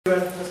I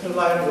would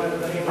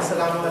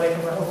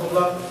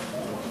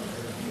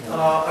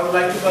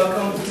like to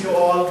welcome you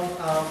all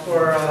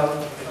for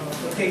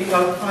taking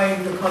out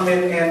time to come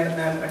in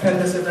and attend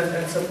this event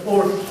and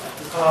support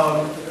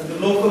the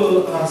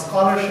local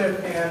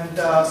scholarship and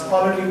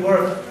scholarly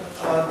work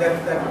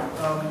that the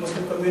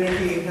Muslim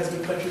community has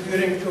been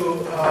contributing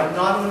to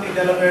not only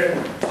Delaware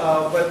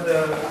but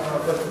the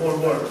whole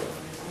world.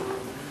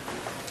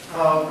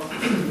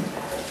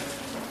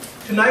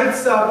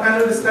 Tonight's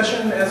panel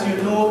discussion, as you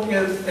know,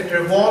 it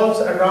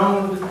revolves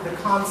around the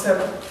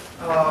concept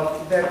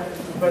that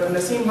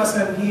Naseem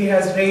Hassan he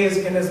has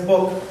raised in his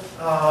book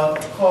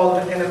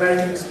called An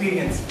American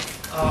Experience.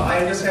 I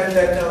understand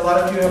that a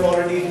lot of you have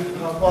already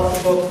bought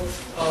the book.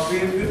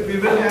 We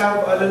will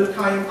have a little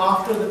time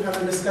after the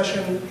panel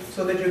discussion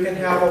so that you can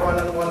have a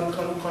one-on-one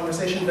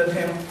conversation with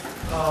him,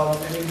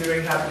 and he'll be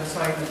very happy to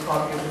sign a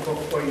copy of the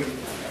book for you.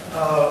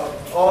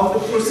 All the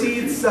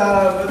proceeds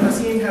that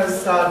Naseem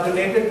has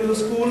donated to the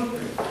school,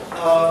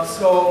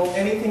 so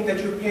anything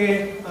that you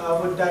pay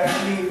would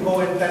directly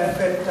go and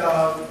benefit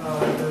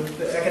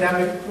the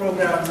academic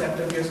programs at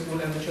the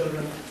school and the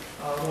children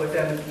who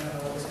attend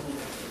the school.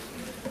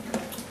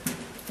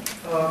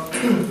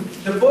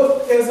 The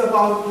book is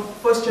about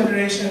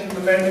first-generation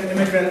American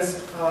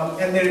immigrants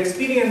and their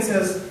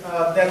experiences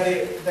that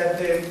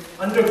they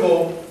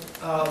undergo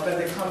when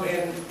they come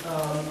in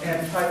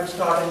and try to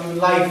start a new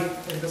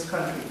life in this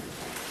country.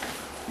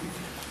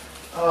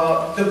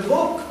 The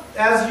book,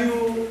 as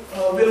you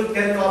will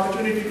get an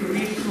opportunity to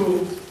read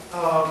through,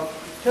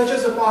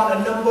 touches upon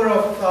a number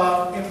of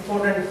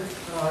important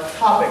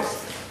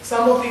topics.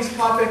 Some of these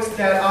topics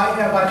that I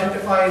have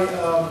identified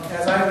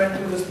as I went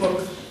through this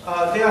book,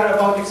 they are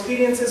about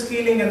experiences,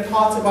 feeling, and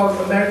thoughts about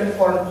American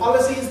foreign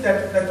policies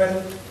that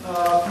when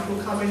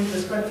people come into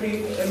this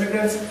country,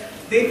 immigrants,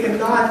 they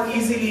cannot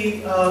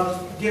easily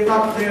give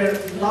up their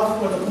love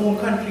for the home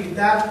country.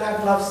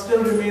 That love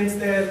still remains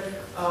there,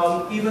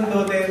 even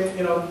though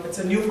it's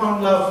a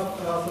newfound love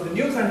for the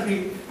new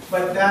country,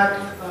 but that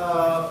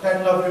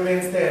love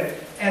remains there.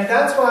 And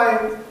that's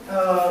why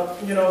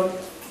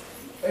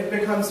it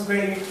becomes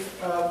very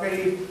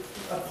a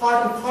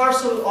part and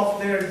parcel of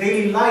their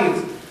daily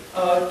lives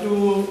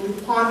to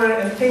ponder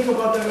and think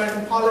about the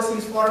American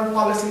policies, foreign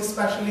policies,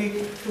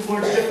 especially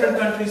towards different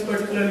countries,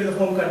 particularly the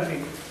home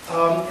country.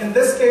 In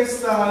this case,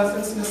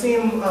 since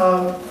Naseem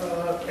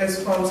is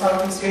from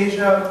Southeast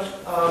Asia,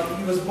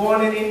 he was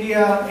born in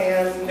India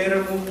and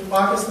later moved to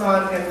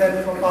Pakistan, and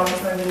then from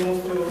Pakistan he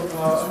moved to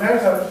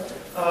America.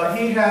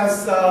 He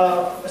has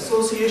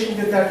association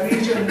with that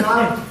region,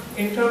 not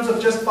in terms of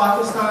just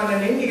Pakistan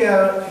and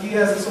India. He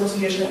has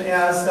association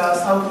as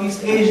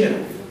Southeast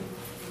Asian.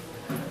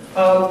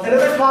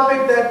 Another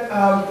topic that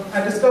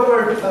I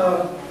discovered,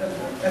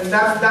 and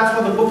that's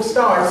how the book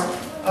starts,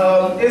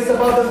 is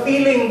about the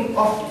feeling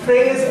of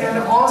praise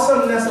and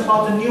awesomeness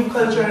about the new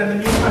culture and the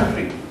new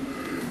country.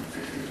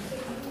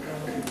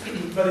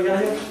 Brother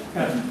Yahya?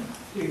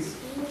 Please.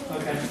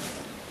 Okay.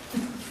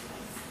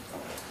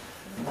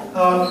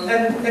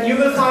 And you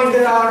will find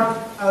there are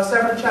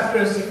several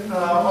chapters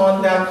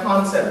on that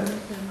concept.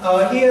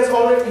 He has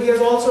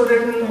also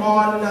written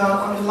on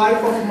the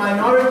life of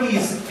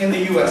minorities in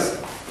the U.S.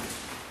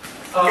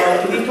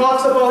 He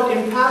talks about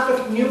impact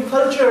of new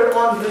culture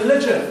on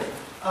religion.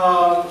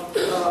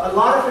 A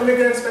lot of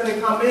immigrants, when they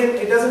come in,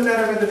 it doesn't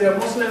matter whether they are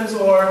Muslims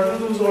or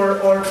Hindus or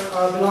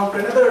belong to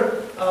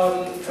another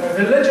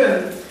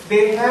religion,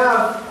 they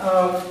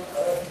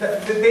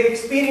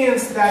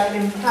experience that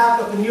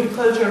impact of the new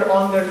culture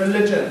on their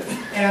religion.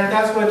 And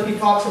that's what he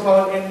talks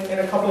about in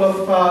a couple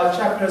of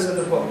chapters in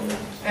the book.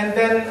 And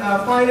then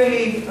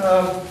finally,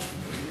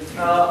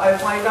 I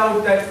find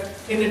out that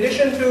in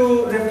addition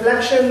to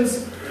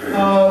reflections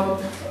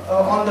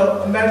on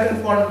the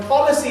American foreign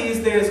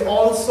policies, there is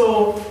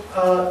also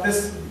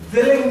this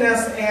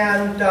willingness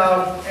and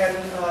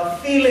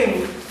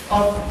feeling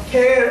of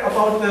care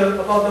about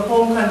the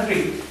home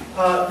country.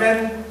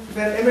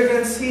 When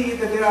immigrants see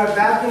that there are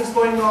bad things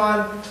going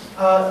on,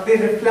 they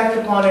reflect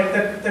upon it.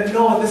 That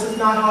no, this is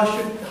not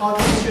how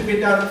things should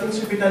be done. Things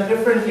should be done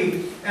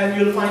differently. And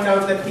you'll find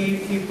out that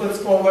he puts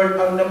forward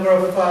a number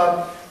of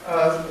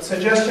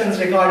suggestions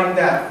regarding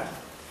that.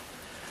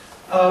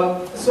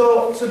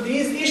 So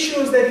these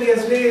issues that he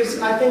has raised,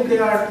 I think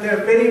they're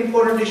a very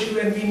important issue,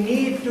 and we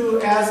need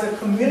to, as a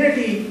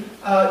community,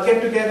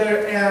 get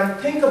together and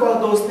think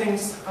about those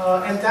things,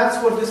 and that's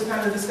what this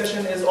kind of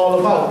discussion is all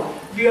about.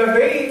 We are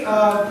very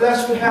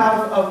blessed to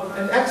have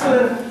an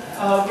excellent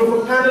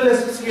group of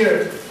panelists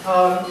here,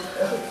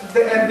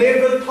 and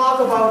they will talk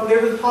about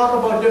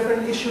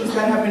different issues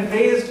that have been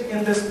raised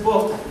in this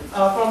book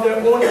from their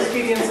own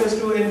experiences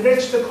to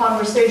enrich the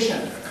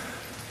conversation.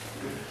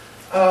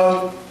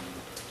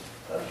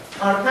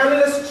 Our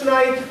panelists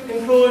tonight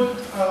include,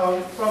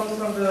 from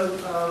the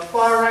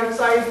far right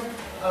side,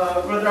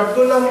 Brother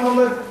Abdullah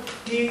Muhammad.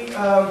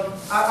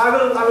 I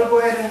will go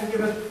ahead and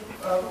give a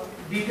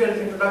detailed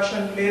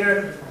introduction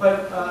later,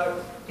 but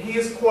he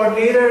is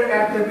coordinator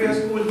at Tarbiyah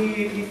school.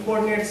 He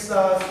coordinates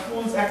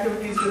schools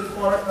activities with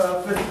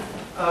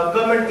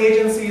government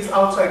agencies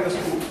outside the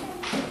school.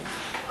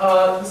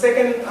 The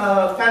second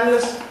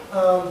panelist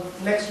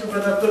next to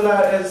Brother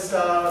Abdullah is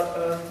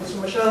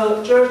Mr.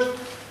 Michelle Church.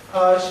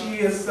 She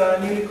is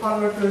newly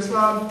converted to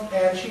Islam,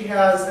 and she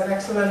has an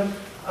excellent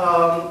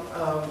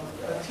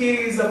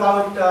theories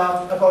about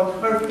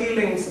her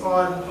feelings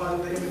on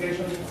the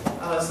immigration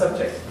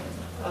subject.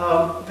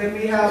 Then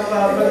we have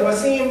Brother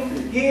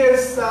Naseem. He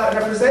is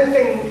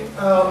representing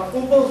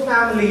Upal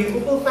family.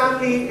 Upal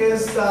family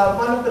is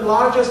one of the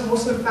largest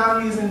Muslim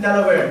families in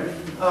Delaware.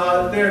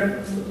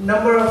 Their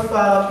number of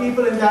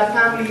people in that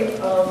family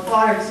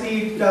far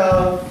exceed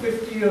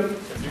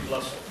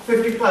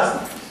 50 plus.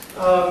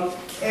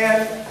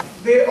 And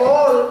they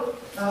all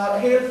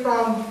hail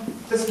from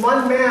this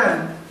one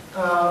man,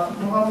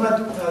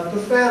 Muhammad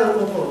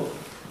Upal,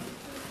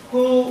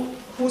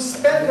 who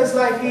spent his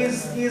life.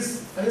 He's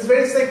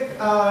very sick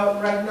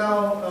right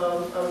now.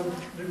 I would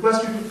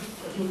request you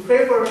to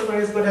pray for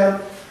his good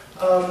health.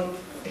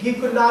 He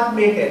could not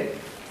make it,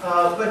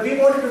 but we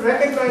wanted to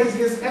recognize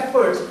his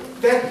efforts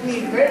that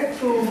he went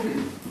through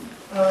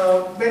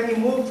when he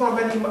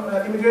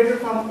immigrated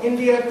from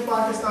India to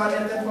Pakistan,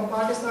 and then from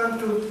Pakistan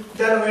to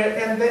Delaware,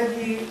 and then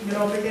he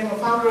became a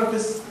founder of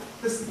this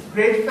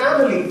great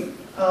family.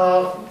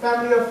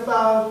 Family of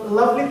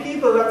lovely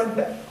people. I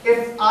mean,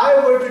 if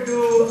I were to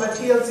do a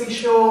TLC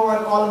show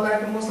on all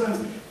American Muslims,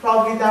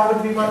 probably that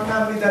would be one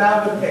family that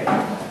I would pick.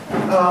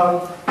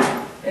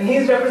 And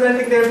he's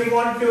representing there. We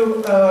wanted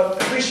to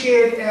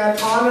appreciate and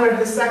honor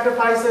his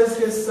sacrifices,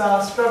 his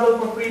struggle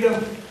for freedom,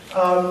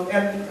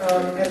 and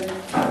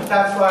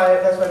that's why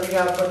we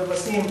have Brother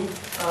Naseem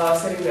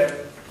sitting there.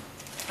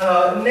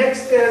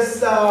 Next is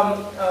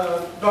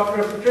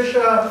Dr.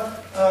 Patricia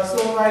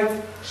Sloane-White.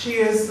 She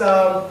is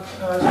a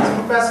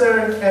professor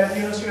at the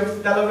University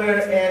of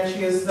Delaware, and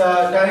she is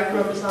director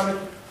of Islamic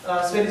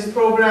Studies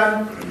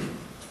program.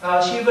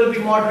 She will be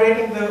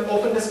moderating the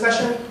open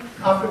discussion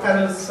after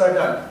panelists are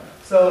done.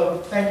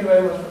 So thank you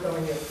very much for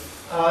coming here.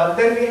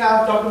 Then we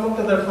have Dr.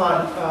 Muqtedar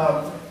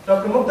Khan.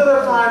 Dr.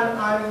 Muqtedar Khan,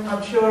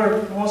 I'm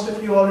sure most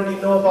of you already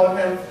know about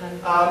him.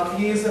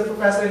 He is a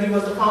professor. He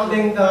was the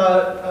founding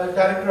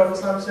director of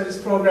Islamic Studies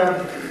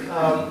program.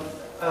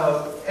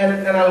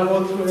 And I'll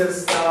go through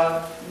his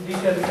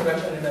detailed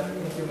introduction in a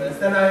few minutes.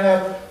 Then I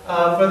have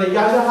Brother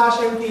Yahya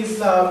Hashem.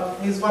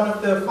 He's one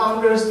of the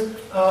founders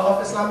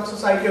of Islamic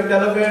Society of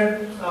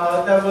Delaware.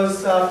 That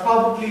was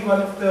probably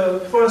one of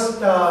the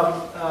first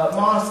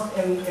mosques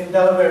in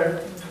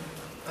Delaware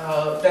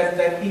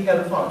that he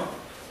helped found.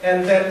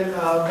 And then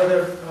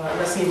Brother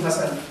Naseem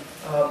Hassan,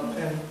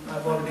 and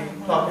I've already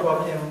talked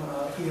about him.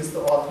 He is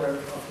the author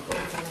of the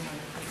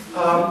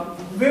book.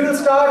 We will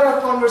start our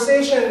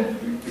conversation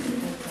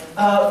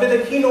with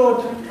a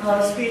keynote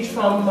speech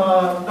from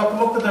Dr.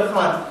 Muqtedar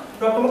Khan.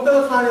 Dr.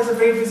 Muqtedar Khan is a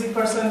very busy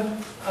person.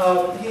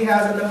 He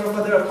has a number of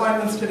other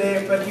appointments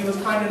today, but he was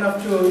kind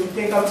enough to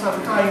take out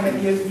some time, and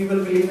he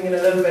will be leaving in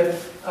a little bit,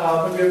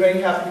 but we're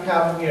very happy to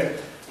have him here.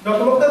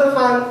 Dr. Muqtedar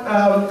Khan,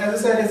 as I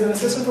said, is an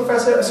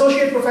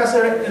associate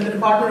professor in the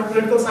Department of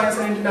Political Science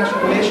and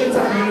International Relations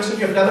at the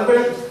University of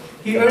Delaware.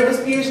 He earned his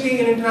PhD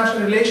in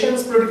International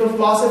Relations, Political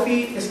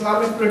Philosophy,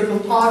 Islamic Political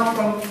Thought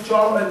from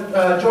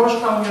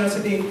Georgetown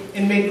University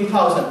in May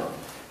 2000.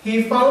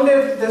 He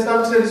founded the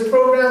Islamic Studies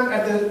program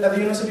at the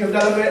University of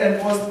Delaware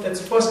and was its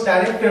first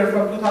director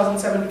from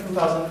 2007 to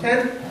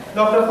 2010.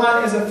 Dr.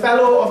 Khan is a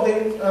fellow of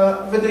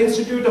with the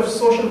Institute of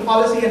Social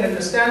Policy and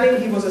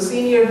Understanding. He was a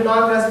senior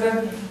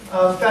non-resident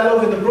fellow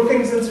with the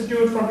Brookings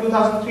Institute from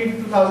 2003 to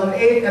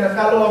 2008 and a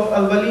fellow of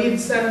Al-Walid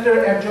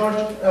Center at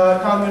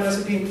Georgetown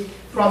University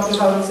from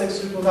 2006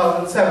 to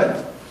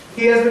 2007.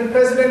 He has been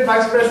president,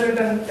 vice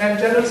president, and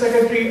general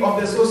secretary of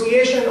the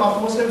Association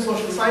of Muslim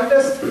Social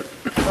Scientists.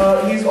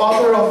 He's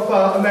author of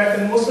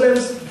American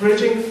Muslims,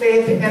 Bridging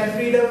Faith and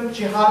Freedom,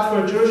 Jihad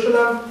for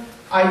Jerusalem,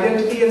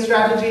 Identity and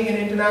Strategy in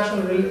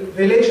International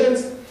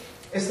Relations,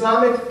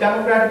 Islamic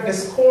Democratic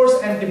Discourse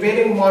and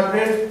Debating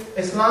Moderate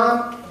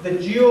Islam, The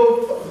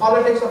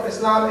Geopolitics of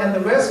Islam and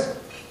the West.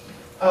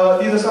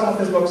 These are some of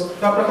his books.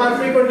 Dr. Khan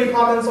frequently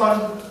comments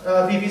on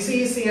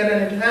BBC,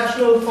 CNN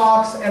International,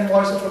 Fox, and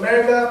Voice of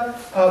America,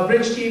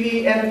 Bridge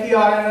TV,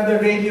 NPR, and other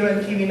radio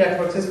and TV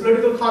networks. His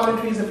political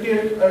commentaries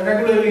appear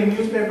regularly in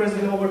newspapers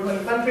in over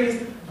 20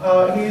 countries.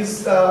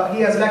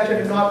 He has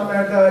lectured in North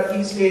America,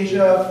 East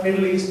Asia,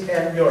 Middle East,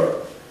 and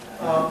Europe.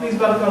 Please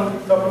welcome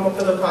Dr.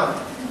 Muqtedar Khan.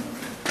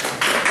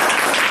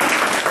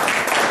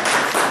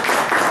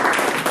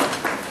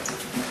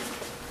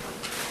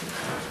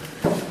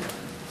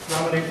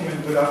 Assalamu alaikum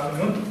and good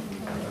afternoon.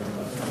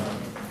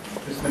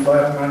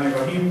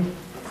 Bismillahirrahmanirrahim.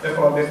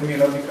 اقرأ باسم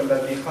ربك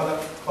الذي خلق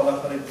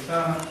خلق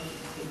الإنسان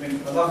من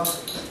علق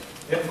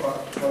اقرأ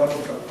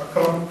وربك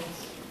الأكرم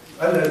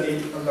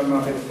الذي علم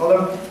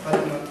بالقلم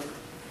علم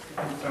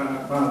الإنسان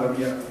ما لم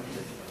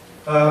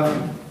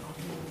يعلم.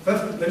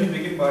 First, let me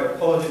begin by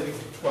apologizing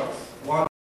twice.